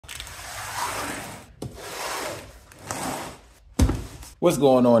What's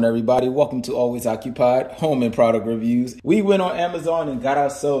going on, everybody? Welcome to Always Occupied Home and Product Reviews. We went on Amazon and got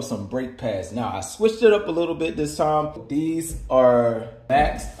ourselves some brake pads. Now, I switched it up a little bit this time. These are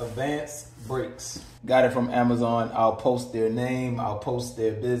Max Advanced Brakes. Got it from Amazon. I'll post their name, I'll post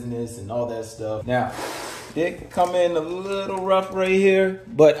their business and all that stuff. Now, they come in a little rough right here,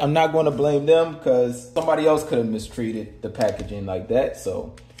 but I'm not going to blame them because somebody else could have mistreated the packaging like that.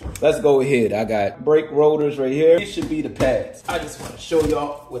 So let's go ahead. I got brake rotors right here. These should be the pads. I just want to show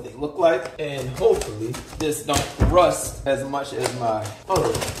y'all what they look like, and hopefully this don't rust as much as my other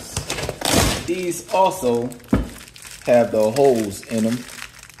ones. These also have the holes in them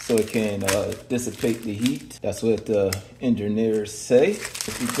so it can dissipate the heat. That's what the engineers say.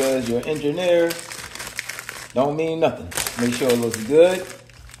 Just because your engineer don't mean nothing. Make sure it looks good.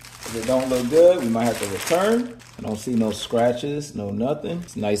 If it don't look good, we might have to return. I don't see no scratches, no nothing.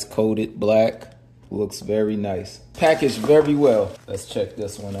 It's nice coated black. Looks very nice. Packaged very well. Let's check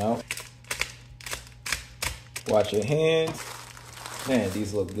this one out. Watch your hands. Man,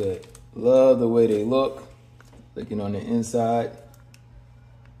 these look good. Love the way they look. Looking on the inside.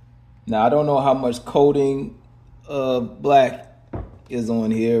 Now, I don't know how much coating of black is on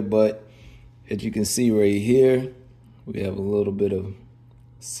here, but as you can see right here, we have a little bit of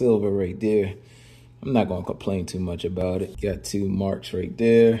silver right there. I'm not going to complain too much about it. Got two marks right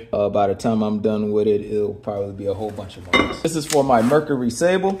there. By the time I'm done with it, it'll probably be a whole bunch of marks. This is for my MECURY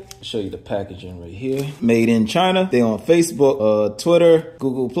SABLE. I'll show you the packaging right here. Made in China. They on Facebook, Twitter,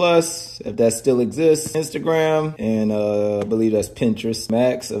 Google+, if that still exists, Instagram, and I believe that's Pinterest.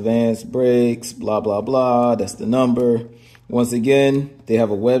 Max Advanced Brakes, blah, blah, blah. That's the number. Once again, they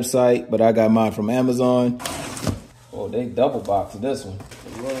have a website, but I got mine from Amazon. Oh, they double boxed this one.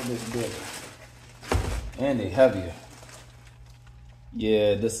 A little bit bigger. And they heavier.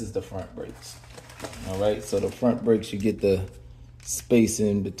 Yeah, this is the front brakes. All right, so the front brakes, you get the space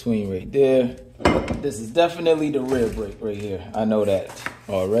in between right there. This is definitely the rear brake right here. I know that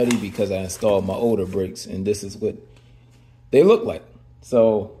already because I installed my older brakes, and this is what they look like.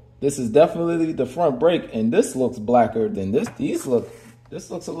 So this is definitely the front brake, and this looks blacker than this. This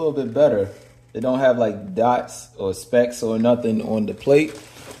looks a little bit better. They don't have like dots or specks or nothing on the plate.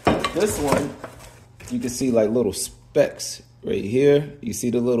 This one, you can see like little specks right here. You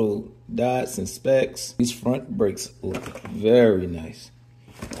see the little dots and specks. These front brakes look very nice.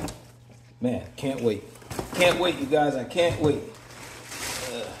 Man, can't wait. Can't wait, you guys. I can't wait.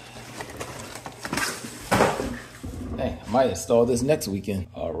 Dang, I might install this next weekend.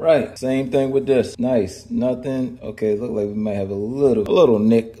 All right, same thing with this. Nice, nothing. Okay, look like we might have a little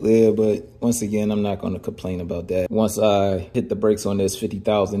nick there, but once again, I'm not gonna complain about that. Once I hit the brakes on this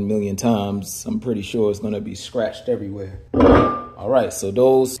 50,000 million times, I'm pretty sure it's gonna be scratched everywhere. All right, so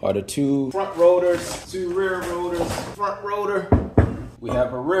those are the two front rotors, two rear rotors. Front rotor, we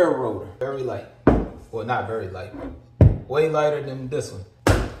have a rear rotor, very light. Well, not very light, way lighter than this one.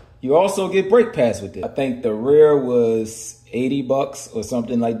 You also get brake pads with it. I think the rear was 80 bucks or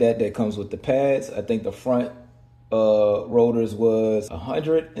something like that. That comes with the pads. I think the front rotors was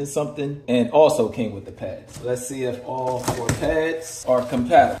 100 and something, and also came with the pads. Let's see if all four pads are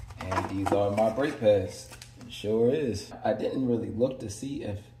compatible. And these are my brake pads. It sure is. I didn't really look to see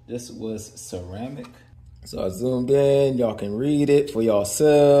if this was ceramic. So I zoomed in. Y'all can read it for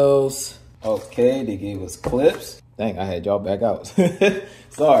yourselves. Okay, they gave us clips. Dang, I had y'all back out.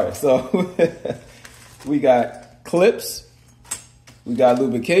 Sorry. So we got clips, we got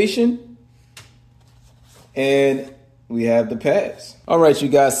lubrication, and we have the pads. All right, you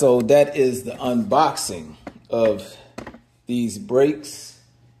guys, so that is the unboxing of these brakes,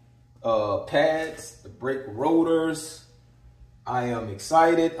 pads, the brake rotors. I am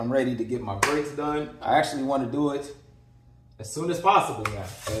excited. I'm ready to get my brakes done. I actually want to do it as soon as possible now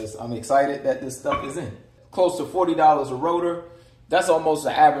because I'm excited that this stuff is in. Close to $40 a rotor. That's almost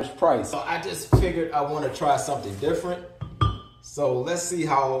the average price. So I just figured I want to try something different. So let's see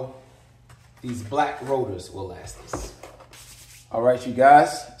how these black rotors will last us. All right, you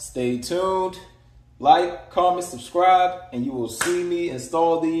guys, stay tuned. Like, comment, subscribe, and you will see me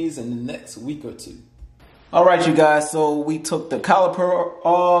install these in the next week or two. All right, you guys, so we took the caliper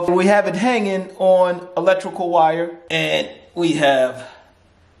off. We have it hanging on electrical wire, and we have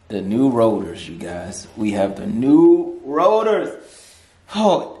the new rotors, you guys. We have the new rotors.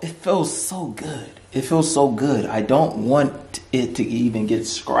 Oh, it feels so good. It feels so good. I don't want it to even get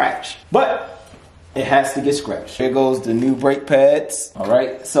scratched, but it has to get scratched. Here goes the new brake pads. All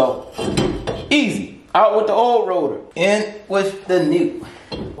right, so easy. Out with the old rotor, in with the new.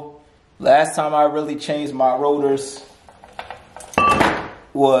 Last time I really changed my rotors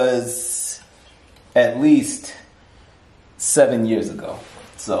was at least 7 years ago.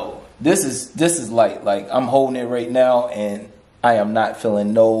 So this is light. Like, I'm holding it right now and I am not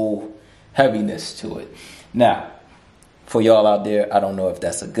feeling no heaviness to it. Now, for y'all out there, I don't know if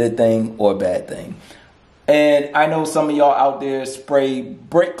that's a good thing or a bad thing. And I know some of y'all out there spray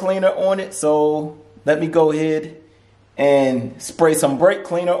brake cleaner on it, so let me go ahead and spray some brake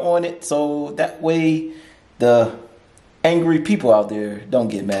cleaner on it so that way the angry people out there don't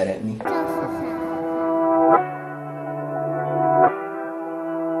get mad at me.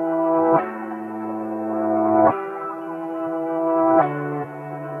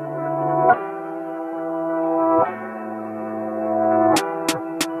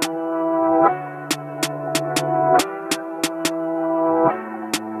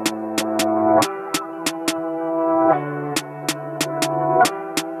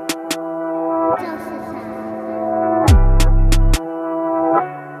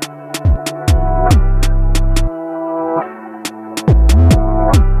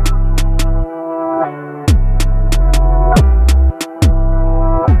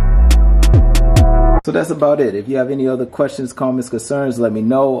 So that's about it. If you have any other questions, comments, concerns, let me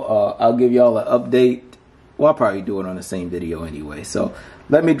know. I'll give y'all an update. Well, I'll probably do it on the same video anyway. So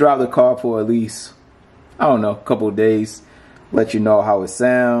let me drive the car for at least, I don't know, a couple of days. Let you know how it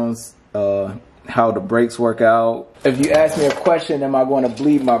sounds, how the brakes work out. If you ask me a question, am I going to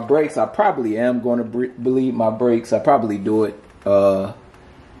bleed my brakes? I probably am going to bleed my brakes. I probably do it. I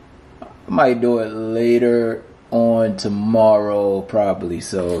might do it later on tomorrow, probably.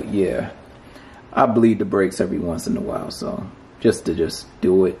 So yeah. I bleed the brakes every once in a while, so just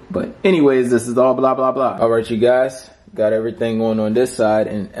do it. But anyways, this is all blah, blah, blah. All right, you guys, got everything on this side.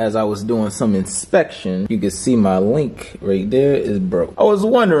 And as I was doing some inspection, you can see my link right there is broke. I was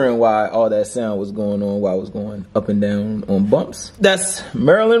wondering why all that sound was going on while I was going up and down on bumps. That's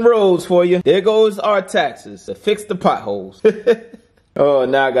Maryland roads for you. There goes our taxes to fix the potholes. Oh,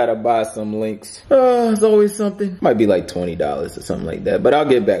 now I gotta buy some links. It's always something. Might be like $20 or something like that, but I'll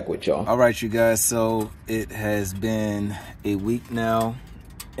get back with y'all. All right, you guys, so it has been a week now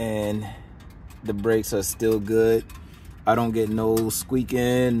and the brakes are still good. I don't get no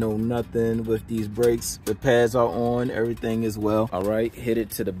squeaking, no nothing with these brakes. The pads are on, everything is well. All right, hit it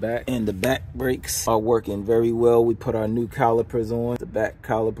to the back, and the back brakes are working very well. We put our new calipers on. The back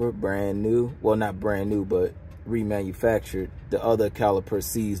caliper, brand new. Well, not brand new, but remanufactured. The other caliper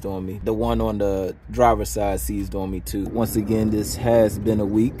seized on me. The one on the driver's side seized on me too. Once again, this has been a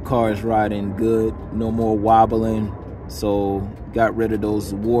week. Car is riding good, no more wobbling. So got rid of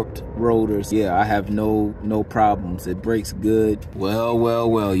those warped rotors. Yeah, I have no problems. It brakes good.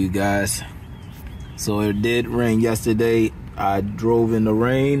 Well, you guys. So it did rain yesterday. I drove in the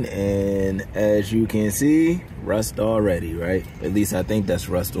rain, and as you can see, rust already, right? At least I think that's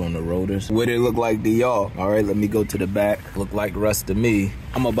rust on the rotors. What it look like to y'all? All right, let me go to the back. Look like rust to me.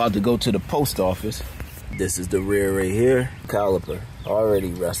 I'm about to go to the post office. This is the rear right here. Caliper,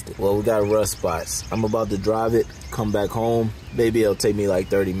 already rusted. Well, we got rust spots. I'm about to drive it, come back home. Maybe it'll take me like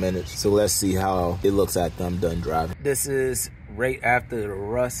 30 minutes. So let's see how it looks after I'm done driving. This is right after the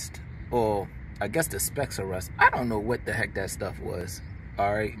rust. Well, I guess the specs are rust. I don't know what the heck that stuff was.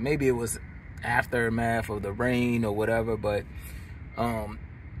 All right, maybe it was aftermath of the rain or whatever, but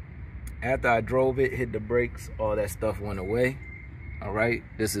after I drove it, hit the brakes, all that stuff went away. All right,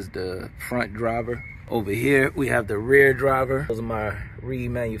 this is the front driver. Over here, we have the rear driver. Those are my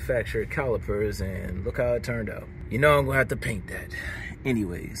remanufactured calipers, and look how it turned out. You know I'm gonna have to paint that.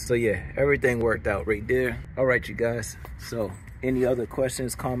 Anyways, so yeah, everything worked out right there. All right, you guys, so any other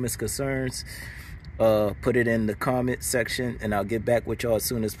questions, comments, concerns, put it in the comment section and I'll get back with y'all as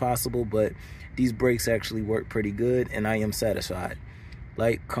soon as possible. But these brakes actually work pretty good and I am satisfied.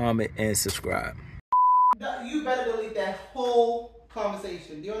 Like, comment, and subscribe. You better delete that whole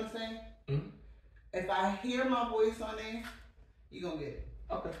conversation. Do you understand? Mm-hmm. If I hear my voice on there, you're going to get it.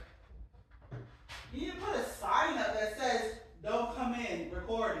 Okay.